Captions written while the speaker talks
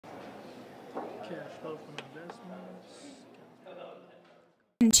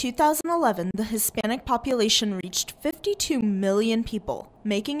In 2011, the Hispanic population reached 52 million people,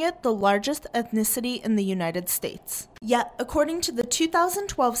 making it the largest ethnicity in the United States. Yet, according to the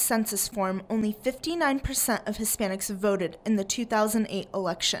 2012 census form, only 59% of Hispanics voted in the 2008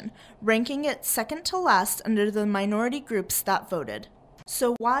 election, ranking it second to last under the minority groups that voted.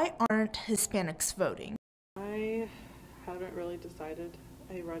 So why aren't Hispanics voting? I haven't really decided.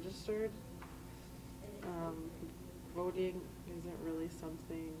 I registered. Voting isn't really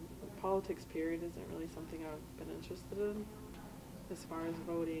something, politics period isn't really something I've been interested in. As far as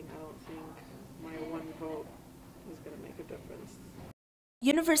voting, I don't think my one vote is going to make a difference.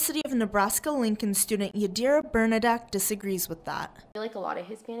 University of Nebraska-Lincoln student Yadira Bernadette disagrees with that. I feel like a lot of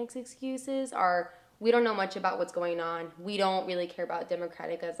Hispanics' excuses are, we don't know much about what's going on. We don't really care about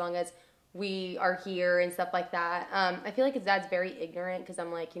Democratic as long as we are here and stuff like that. I feel like that's very ignorant because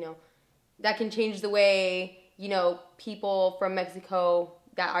I'm like, that can change the way people from Mexico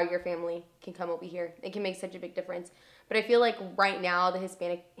that are your family can come over here. It can make such a big difference. But I feel like right now the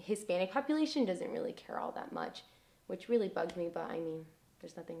Hispanic population doesn't really care all that much, which really bugs me, but I mean,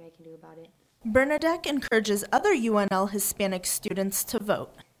 there's nothing I can do about it. Bernadette encourages other UNL Hispanic students to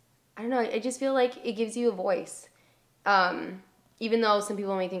vote. I don't know, I just feel like it gives you a voice. Even though some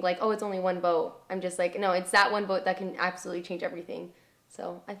people may think like, oh, it's only one vote. I'm just like, no, it's that one vote that can absolutely change everything.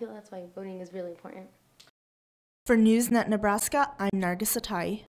 So I feel that's why voting is really important. For NewsNet Nebraska, I'm Nargis Atai.